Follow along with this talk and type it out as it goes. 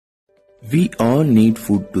We all need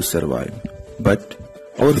food to survive, but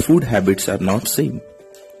our food habits are not same.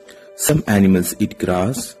 Some animals eat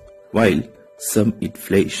grass while some eat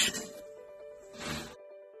flesh.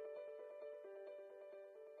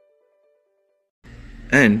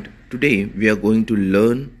 And today we are going to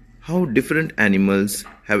learn how different animals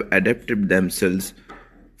have adapted themselves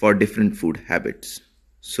for different food habits.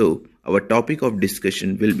 So our topic of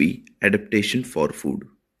discussion will be adaptation for food.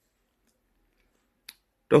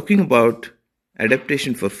 Talking about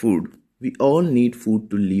adaptation for food, we all need food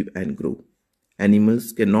to live and grow.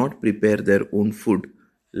 Animals cannot prepare their own food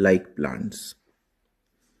like plants.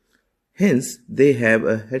 Hence, they have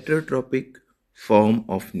a heterotrophic form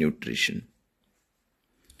of nutrition.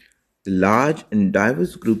 The large and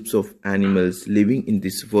diverse groups of animals living in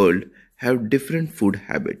this world have different food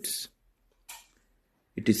habits.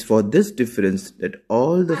 It is for this difference that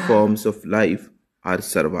all the forms of life are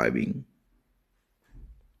surviving.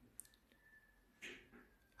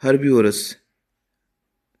 Herbivorous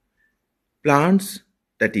plants,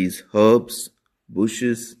 that is herbs,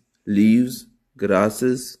 bushes, leaves,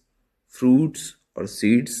 grasses, fruits or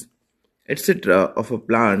seeds, etc. of a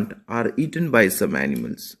plant are eaten by some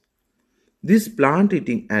animals. These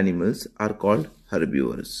plant-eating animals are called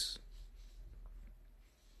herbivores.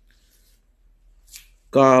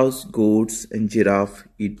 Cows, goats and giraffe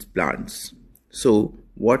eat plants. So,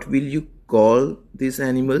 what will you call these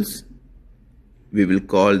animals? We will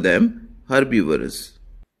call them herbivores.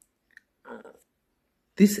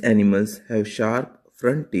 These animals have sharp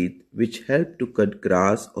front teeth which help to cut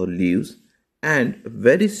grass or leaves and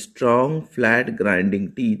very strong flat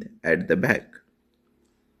grinding teeth at the back.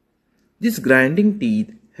 These grinding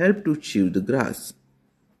teeth help to chew the grass.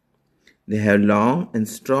 They have long and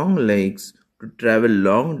strong legs to travel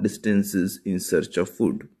long distances in search of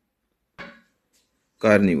food.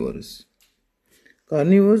 Carnivores.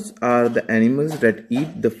 Carnivores are the animals that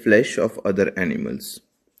eat the flesh of other animals.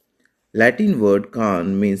 Latin word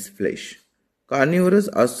carn means flesh. Carnivores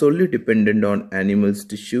are solely dependent on animals'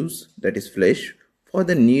 tissues, that is flesh, for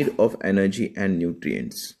the need of energy and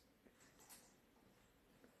nutrients.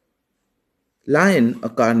 Lion, a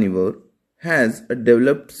carnivore, has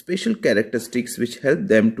developed special characteristics which help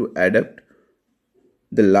them to adapt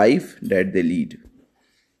the life that they lead.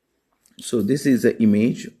 So this is an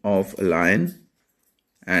image of a lion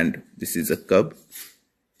and this is a cub.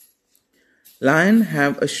 Lions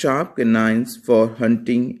have a sharp canines for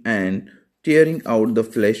hunting and tearing out the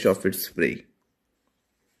flesh of its prey.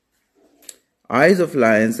 Eyes of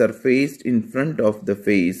lions are faced in front of the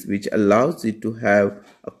face, which allows it to have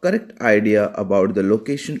a correct idea about the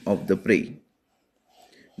location of the prey.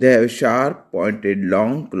 They have sharp, pointed,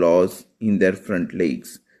 long claws in their front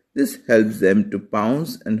legs. This helps them to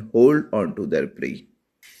pounce and hold onto their prey.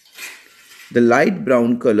 The light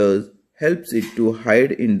brown color helps it to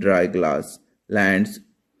hide in dry grass lands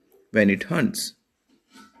when it hunts.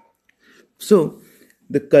 So,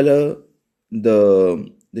 the color,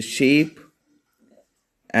 the shape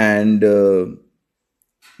and the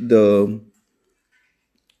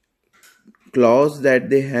claws that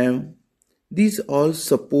they have, these all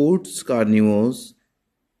supports carnivores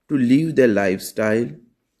to live their lifestyle,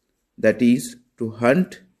 that is to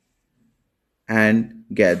hunt and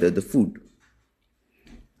gather the food.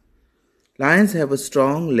 Lions have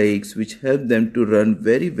strong legs which help them to run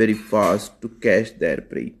very fast to catch their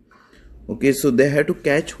prey. Okay, so they have to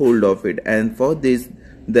catch hold of it, and for this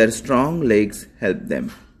their strong legs help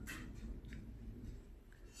them.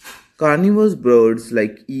 Carnivorous birds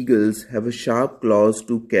like eagles have a sharp claws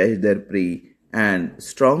to catch their prey and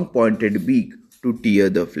strong pointed beak to tear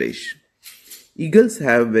the flesh. Eagles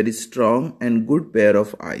have very strong and good pair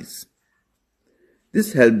of eyes.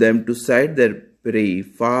 This helps them to sight their prey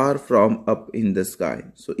far from up in the sky.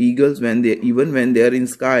 So eagles, even when they are in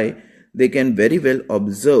sky, they can very well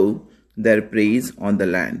observe their prey on the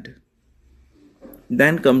land.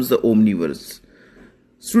 Then comes the omnivores.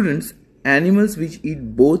 Students, animals which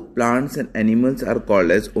eat both plants and animals are called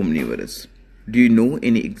as omnivores. Do you know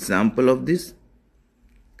any example of this?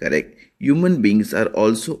 Correct. Human beings are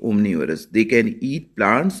also omnivorous. They can eat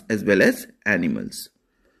plants as well as animals.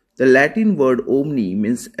 The Latin word omni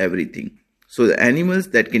means everything. So the animals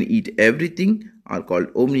that can eat everything are called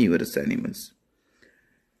omnivorous animals.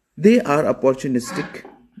 They are opportunistic,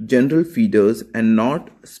 general feeders and not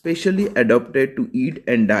specially adapted to eat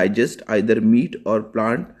and digest either meat or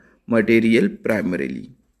plant material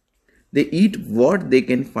primarily. They eat what they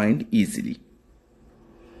can find easily.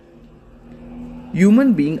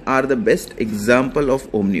 Human beings are the best example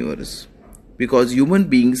of omnivores because human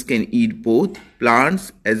beings can eat both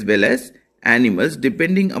plants as well as animals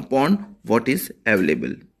depending upon what is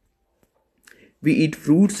available. We eat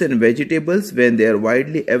fruits and vegetables when they are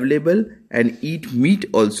widely available and eat meat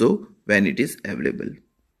also when it is available.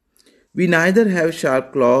 We neither have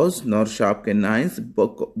sharp claws nor sharp canines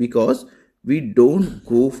because we don't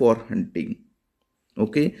go for hunting.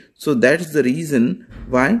 Okay, so that's the reason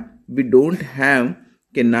why we don't have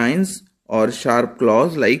canines or sharp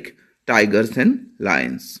claws like tigers and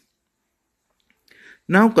lions.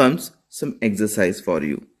 Now comes some exercise for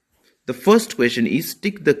you. The first question is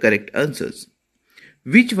tick the correct answers.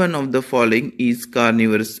 Which one of the following is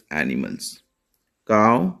carnivorous animals?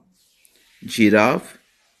 Cow, giraffe,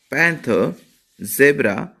 panther,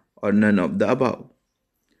 zebra, or none of the above?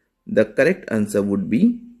 The correct answer would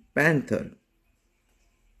be panther.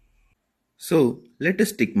 So let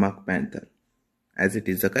us tick mark panther as it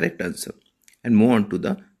is the correct answer and move on to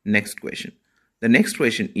the next question. The next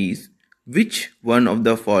question is which one of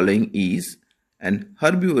the following is an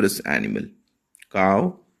herbivorous animal?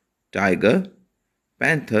 Cow, tiger,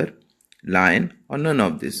 panther, lion, or none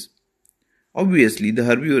of this? Obviously the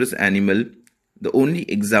herbivorous animal, the only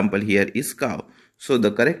example here is cow. So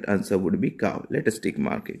the correct answer would be cow. Let us tick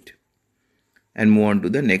mark it and move on to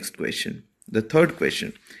the next question. The third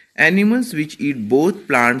question. Animals which eat both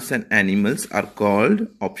plants and animals are called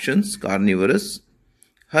options carnivorous,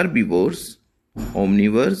 herbivores,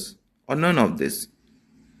 omnivores, or none of this.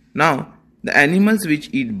 Now, the animals which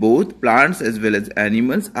eat both plants as well as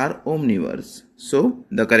animals are omnivores. So,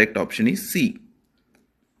 the correct option is C.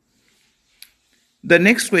 The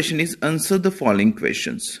next question is answer the following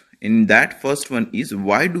questions. In that first one is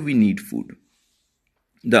why do we need food?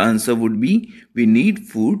 The answer would be we need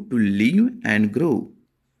food to live and grow.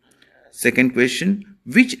 Second question,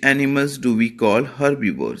 which animals do we call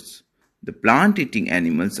herbivores? The plant-eating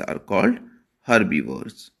animals are called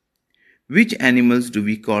herbivores. Which animals do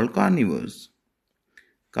we call carnivores?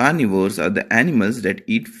 Carnivores are the animals that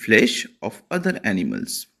eat flesh of other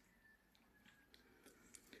animals.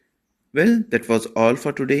 Well, that was all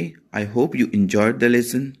for today. I hope you enjoyed the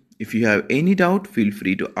lesson. If you have any doubt, feel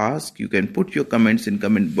free to ask. You can put your comments in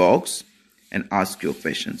comment box and ask your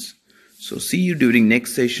questions. So see you during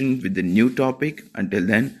next session with the new topic. Until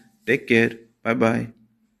then, take care. Bye bye.